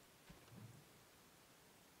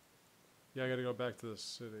 Yeah, I gotta go back to the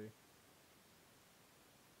city.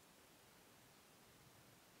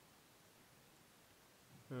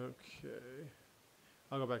 Okay.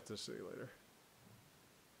 I'll go back to the city later.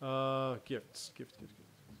 Gifts. Gift.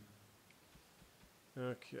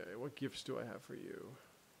 Okay, what gifts do I have for you?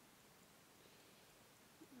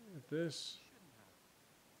 This.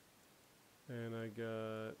 And I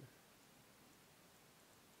got...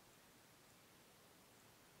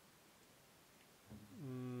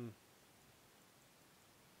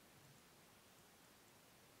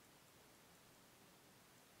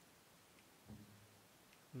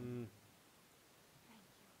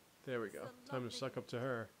 There we go. Time to suck up to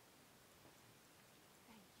her.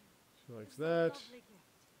 She likes that.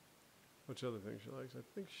 Which other thing she likes? I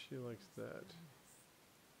think she likes that.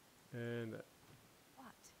 And that.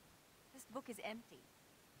 What? This book is empty.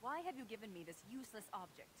 Why have you given me this useless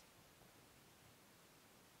object?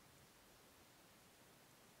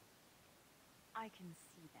 I can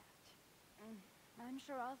see that. I'm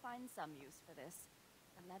sure I'll find some use for this.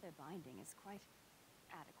 The leather binding is quite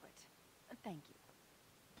adequate. Thank you.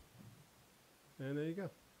 And there you go.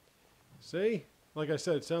 See? Like I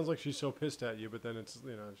said, it sounds like she's so pissed at you, but then it's,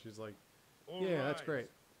 you know, she's like, All yeah, that's rise. great.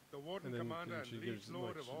 The Warden And then Commander she and gives, Liege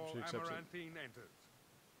Lord like, of all she accepts it. Amaranthine enters.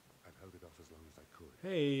 I've held it off as long as I could.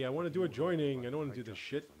 Hey, I want to do a You joining. will I don't want to fight do this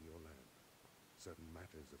justice shit. on your land. Certain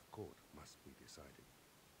matters of court must be decided.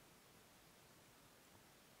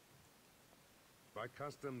 By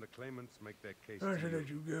custom, the claimants make their case I to should you. let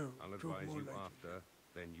you go. I'll Talk advise more you like after,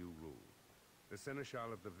 then you rule. The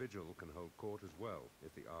Seneschal of the Vigil can hold court as well,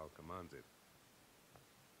 if the Arl commands it.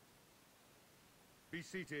 Be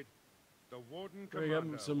seated. The Warden We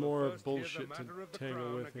Commander got some will more first hear the bullshit to matter of the tangle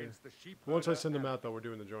crown with here. against the sheep Once I herder send them Alec. out, though, we're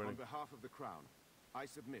doing the joining. On behalf of the crown, I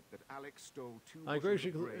submit that Alex stole 2 I bushels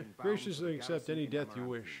of grain bound graciously for the accept garrison any in death you Amaranthine.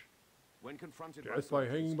 wish. When confronted Death by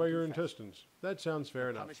soldiers, hanging he by your confessed. intestines. That sounds fair The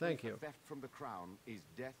enough. punishment Thank for you. theft from the crown is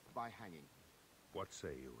death by hanging. What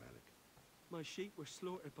say you, Alec? My sheep were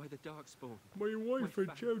slaughtered by the Darkspawn. My wife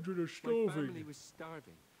and children are My family starving. was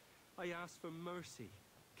starving. I asked for mercy.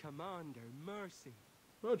 Commander, mercy.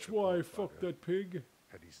 That's The why I poor fucked bugger. that pig.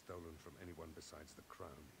 Had he stolen from anyone besides the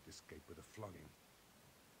crown, he'd escape with a flogging.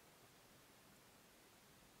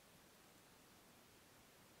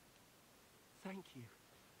 Thank you.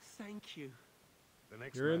 Thank you. The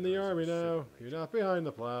next You're in the matter is of army now. civil You're nature. not behind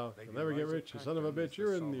the plow. Lady You'll never get Eliza rich, you son of a Paxton is bitch.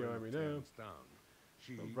 You're in the sovereign army of now. Thanestown.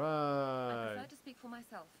 She... All I right. prefer to speak for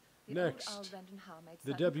myself. The Next, old Earl Rendenhar made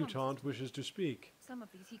the certain debutante promises. wishes to speak. Some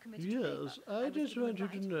of these he committed to Yes, paper. I was just given want you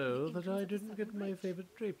right to in know the that I entrance of the didn't get southern my bridge.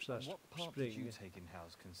 favorite drapes last What part spring. did you take in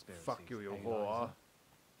Howe's conspiracy? Fuck you, you whore.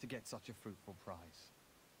 To get such a fruitful prize.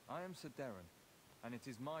 I am Sir Darren, and it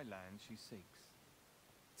is my land she seeks.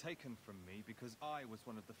 Taken from me because I was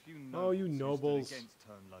one of the few nobles Oh, you who stood nobles. against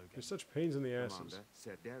Turn Logan. You're such pains in the asses. Commander,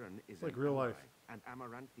 Sir Darren is Like an real ally, life. and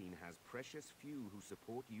Amaranthine has precious few who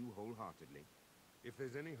support you wholeheartedly. If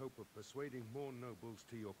there's any hope of persuading more nobles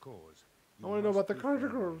to your cause, I want to know about the must be fair.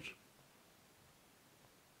 consequence.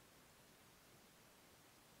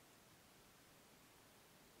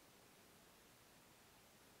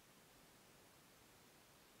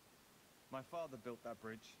 My father built that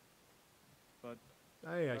bridge, but Hey,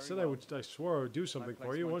 I Very said well. I swore I would do something for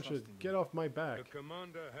place you. my Why don't you trust in get you. off my The back?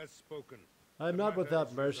 commander has spoken. I'm The not with matter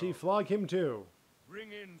that is mercy. resolved. Flog him too.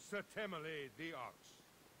 Bring in Sir Temele the ox.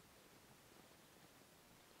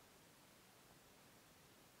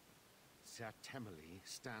 Sir Temele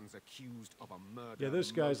stands accused of a murder. Yeah,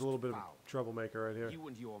 this guy's most a little bit of foul. a troublemaker right here. You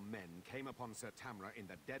and your men came upon Sir Tamra in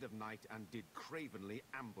the dead of night and did cravenly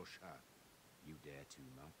ambush her. You dare too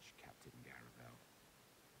much, Captain Garabel.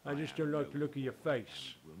 I just am don't like no the look of your warrior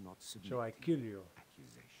face, and will not submit so I to kill you.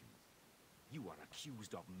 accusations. You are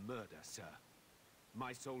accused of murder, sir.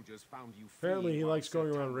 My soldiers found you Apparently fleeing he while likes Sir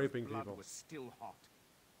going around Tamra's raping blood people. was still hot.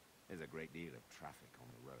 There's a great deal of traffic on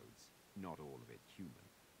the roads, not all of it human.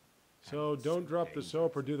 So And don't drop the dangerous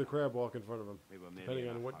soap or do the as well. crab walk in front of him, We were merely depending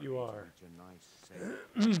in a on what hurry you to are. reach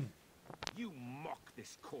a nice safe. You mock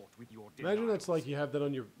this court with your Imagine that's like denials. you have that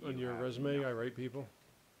on your You have resume. I nothing rape to people. protect.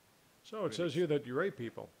 So it says here that you rape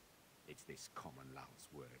people. It's this common louse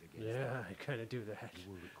word against Yeah, them. I kind of do that. You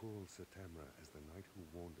will recall Sir Tamra as the knight who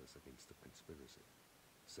warned us against the conspiracy.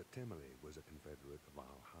 Sir Temele was a confederate of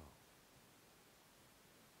Al Howe.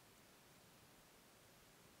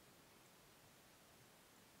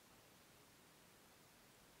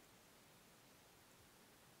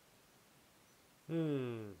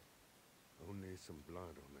 Only some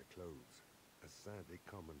blood on their clothes. A sadly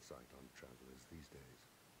common sight on travelers these days.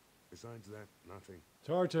 Besides that, nothing. It's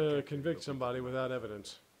hard to Captain convict looked somebody at the without microphone.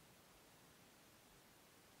 evidence.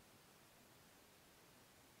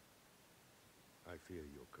 I fear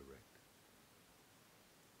you're correct.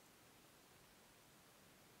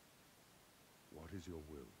 What What is your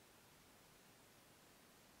will?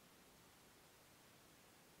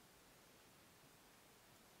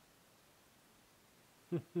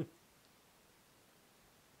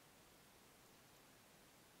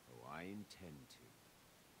 Oh, I intend to.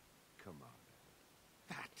 Commander.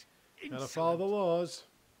 That Gotta follow the laws.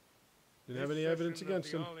 Didn't have any This evidence session of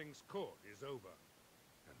against him. the Arling's court is over.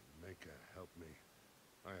 And Maker help me.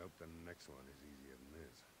 I hope the next one is easier than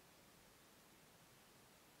this.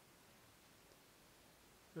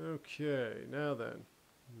 Okay, now then.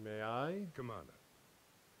 May I? Commander.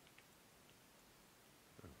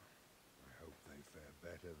 Oh, I hope they fare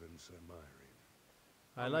better than Sir Myrene.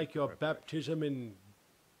 I like your baptism in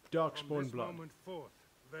darkspawn From this blood. moment forth,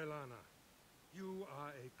 Velana, you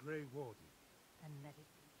are a Grey Warden. Then let it be.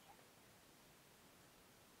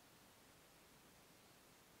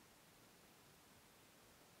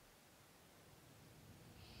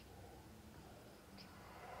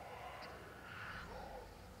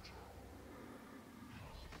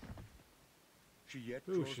 She yet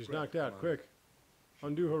Ooh, draws she's breath, knocked out. Commander. Quick.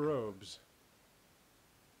 Undo her robes.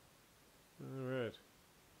 Alright.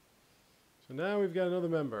 So now we've got another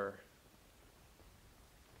member.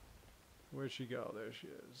 Where'd she go? There she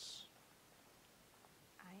is.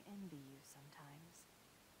 I envy you sometimes.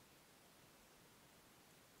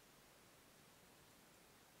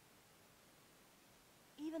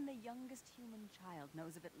 Even the youngest human child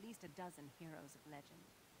knows of at least a dozen heroes of legend.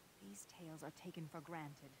 These tales are taken for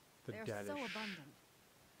granted. The They're Danish. so abundant.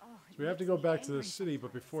 Oh, So we have to go back to the city,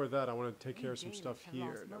 but before that I want to take care of some stuff here.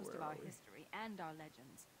 Lost Now, most where of are our we? history and our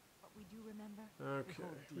legends, but we do remember. Okay,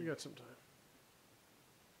 hold we dear. got some time.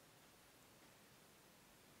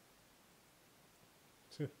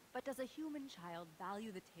 But does a human child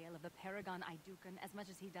value the tale of the Paragon Idukan as much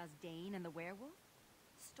as he does Dane and the werewolf?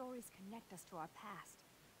 Stories connect us to our past.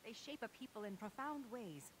 They shape a people in profound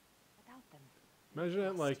ways. Without them, Imagine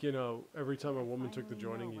that, like, you know, every time a woman took the finally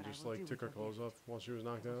know joining, you what I just, will like, do took her with your clothes off gift. while she was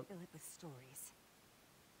knocked I will out. fill it with stories.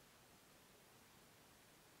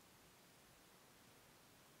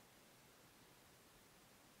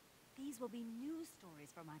 These will be new stories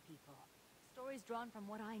for my people. Stories drawn from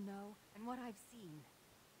what I know and what I've seen.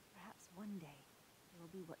 Perhaps one day they will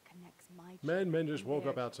be what connects my Men just and woke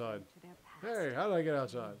their up outside. children to their past. Hey, how did I get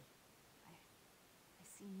outside? I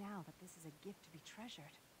see now that this is a gift to be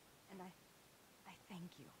treasured, and I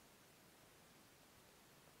thank you.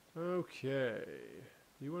 Okay.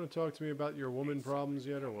 You want to talk to me about your woman problems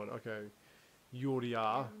yet, or what? Okay.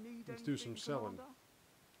 Yuria. Let's do some selling.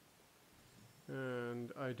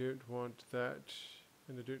 And I don't want that.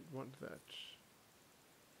 And I don't want that.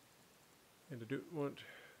 And I don't want...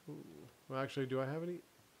 Ooh. Well, actually, do I have any?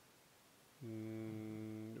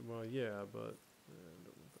 Well, yeah, but...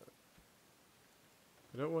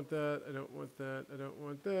 I don't want that. I don't want that. I don't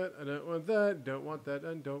want that. I don't want that. Don't want that.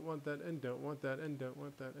 And don't want that. And don't want that. And don't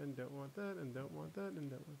want that. And don't want that. And don't want that. And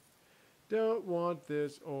don't want. Don't want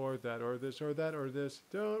this or that or this or that or this.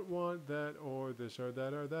 Don't want that or this or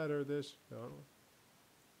that or that or this. Don't.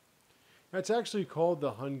 That's actually called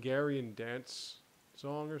the Hungarian dance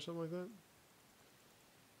song or something like that.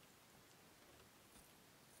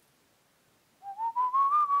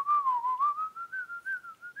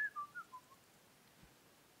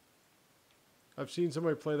 I've seen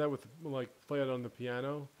somebody play that with, like, play it on the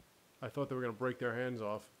piano. I thought they were going to break their hands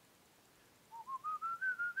off.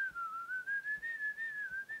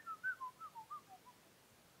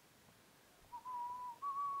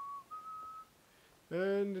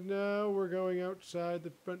 And now we're going outside the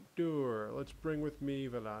front door. Let's bring with me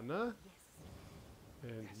Velana.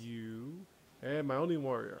 And you. And my only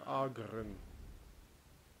warrior, Agrin.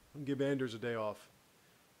 Give Anders a day off.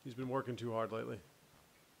 He's been working too hard lately.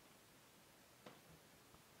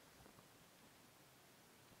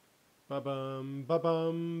 Ba-bum,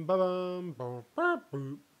 ba-bum, ba-bum, boop, boop,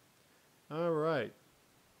 boop. All right.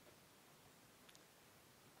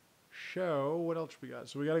 So, what else we got?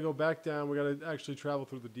 So we got to go back down. We got to actually travel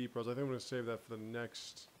through the deep roads. I think I'm going to save that for the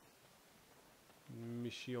next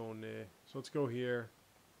missione. So let's go here.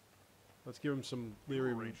 Let's give him some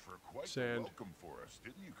lyrium arranged for quite the sand. welcome for us,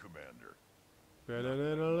 didn't you, Commander?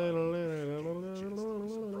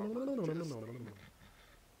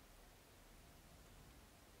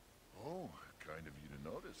 Oh, kind of you to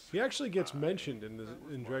notice. He actually gets mentioned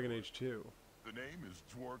in Dragon Age 2. The name is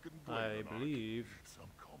Dworkin I Blavenarch. believe. Some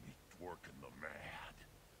call me Dworkin the Mad.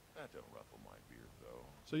 That don't ruffle my beard, though.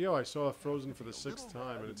 So, yo, I saw Frozen for the 6th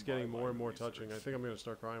time, and it's getting more and more touching. I think I'm going to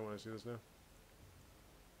start crying when I see this now.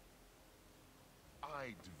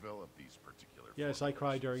 I developed these particular... Yes, I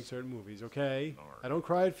cry during certain movies, okay? I don't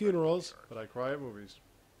cry at funerals, but I cry at movies.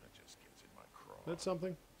 That just gets in my craw. That's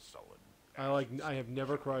something. Sullen, I have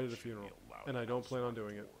never cried at a funeral, and I don't plan on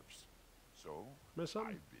doing it. So, Miss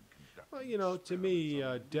something? I've been conducting Well, you know, to me,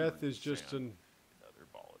 death is just and other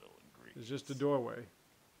volatile is just a doorway,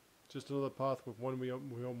 just another path with one we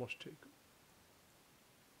almost take.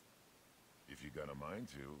 If you got a mind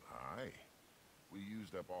to, aye. We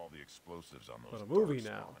used up all the explosives on those. But a movie darkspawn.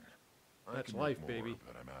 now. I That's can life, make more, baby.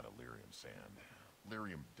 But I'm out of lyrium sand.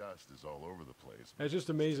 Lyrium dust is all over the place. It's just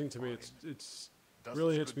amazing to me. It's Dust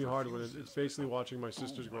really is hits good me for hard when fuses. it's basically watching my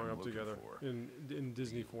sisters Ooh, growing I'm up looking together for in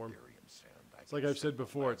Disney form. lyrium sand. I It's like can I've said set the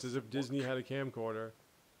before. It's as if lens Disney work. had a camcorder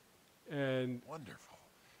and Wonderful.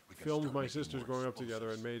 We can filmed start my making sisters more growing up together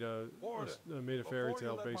and explosives. made a fairy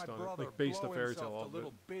tale based on it. Like based a fairy tale off of it.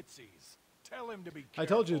 Little bitsies. Tell him to be I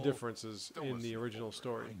told you the careful. differences Don't in listen the to original Older.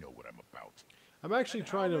 story. I know what I'm about. I'm actually And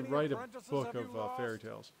how trying to many write a apprentices book have you of fairy lost?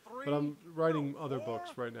 tales, 3? but I'm writing No, other 4?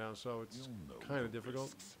 books right now, so it's You'll know kind the of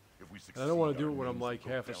difficult. risks. If we And I don't want to succeed, do it our when I'm names will like go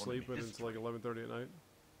half down in asleep and it's like history. 11:30 at night.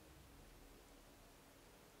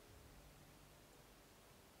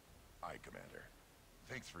 Aye, Commander.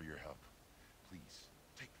 Thanks for your help. Please,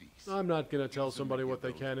 take these. I'm not gonna tell Use them to somebody give what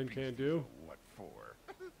they those can and can't beasties do. a what for?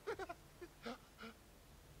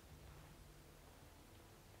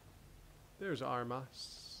 There's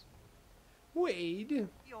Armas. Wade.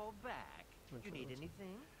 You're back. Okay, You need let's-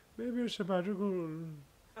 anything? Maybe a sabbatical.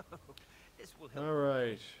 This will help. All a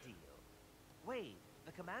right. great deal. Wade,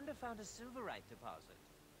 the commander found a silverite deposit.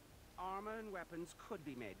 Armor and weapons could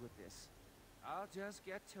be made with this. I'll just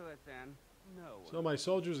get to it then. No. So my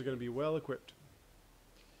soldiers are gonna be well equipped.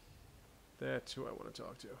 That's who I want to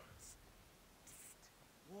talk to.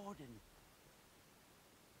 Warden.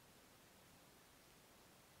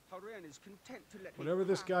 Torin is content to let me Whatever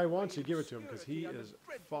this craft guy away wants, you in give it to him because he obscurity is under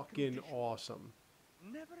dreadful fucking conditions. awesome.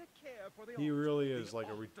 Never a care for the He art, really the is like a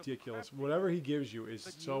art of ridiculous. crafting. Whatever he gives you is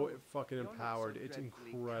But so you, fucking you're not so empowered. It's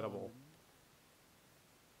dreadfully incredible.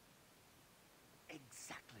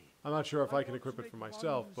 Exactly. I'm not sure if I can want to equip it make for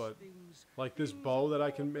myself, wondrous but things, like this things bow that that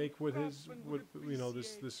I can all make with his, craftsmen would you know,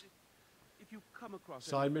 this appreciate. If you come across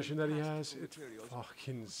side any mission that he has, fantastical it's materials,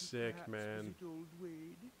 fucking would you sick, perhaps man. visit old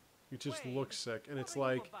Wade? It just Wade, looks sick, and what it's are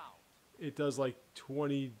you like about? it does like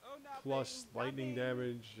 20 Oh, plus nothing, lightning nothing.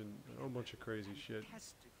 damage and a whole bunch of crazy shit.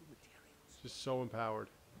 Fantastical materials. Just so empowered.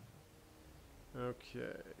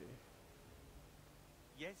 Okay.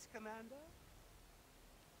 Yes, Commander?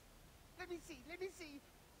 Let me see, let me see.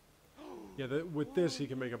 Yeah, with this he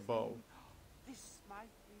can make a bow. This might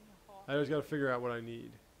be hard. I just got to figure out what I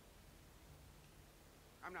need.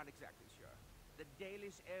 I'm not exactly sure. The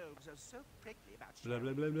Dalish elves are so prickly about Blah,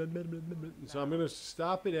 blah, sharing. blah, blah, blah, blah, blah. So I'm gonna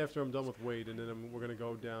stop it after I'm done with Wade, and then we're gonna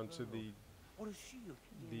go down to Or a shield.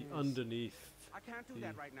 the Yes. underneath, I can't do the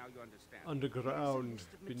that right now, you understand. underground Here's a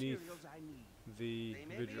list of beneath materials I need. the They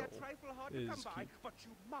may vigil be a trifle hard to is come by, keep. but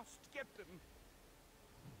you must get them.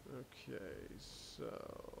 Okay,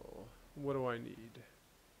 so what do I need?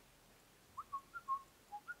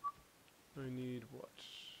 I need what?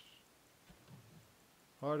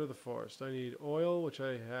 Heart of the Forest. I need oil, which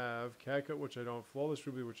I have, catgut, which I don't, flawless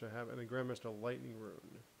ruby, which I have, and a Grandmaster lightning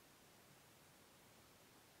rune.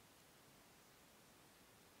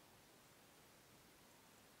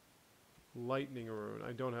 Lightning rune.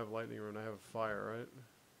 I don't have lightning rune. I have fire, right?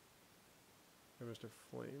 Grandmaster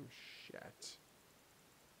flame. Shit.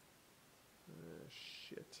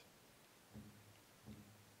 Shit.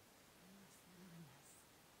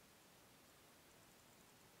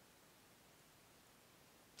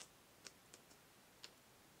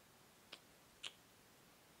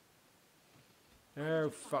 Oh,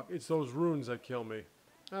 fuck. It's those runes that kill me.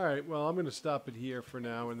 Alright, well, I'm going to stop it here for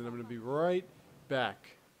now, and then I'm going to be right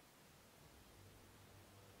back.